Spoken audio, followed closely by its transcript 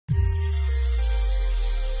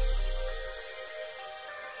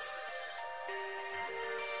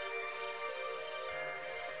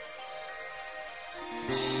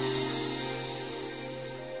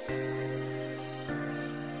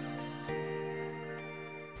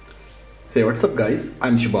Hey, what's up guys,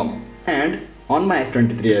 I'm Shubham and on my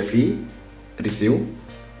S23 FE receive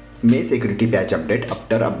May security patch update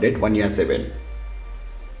after update 1.7.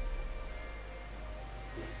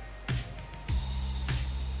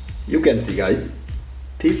 You can see guys,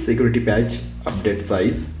 this security patch update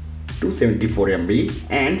size 274 MB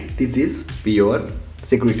and this is pure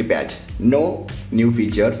security patch. No new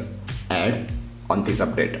features add on this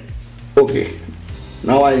update. Okay,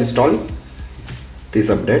 now I install this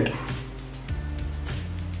update.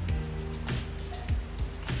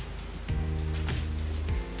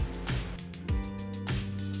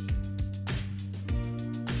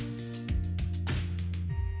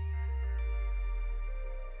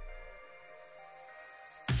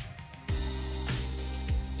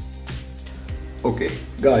 Okay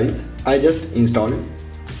guys, I just installed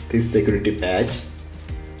this security patch.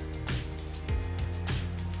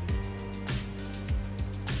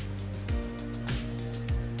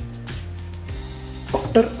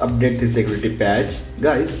 After update this security patch,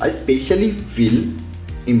 guys, I specially feel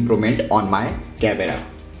improvement on my camera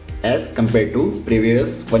as compared to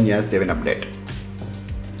previous 1.7 update.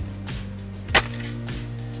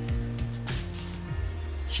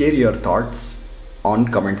 Share your thoughts on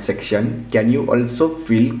comment section. Can you also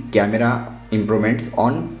feel camera improvements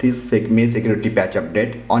on this May security patch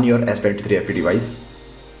update on your S23 FE device?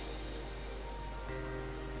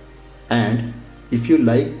 And if you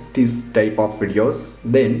like this type of videos,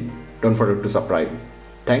 then don't forget to subscribe.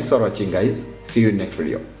 Thanks for watching guys. See you in next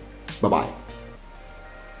video. Bye bye.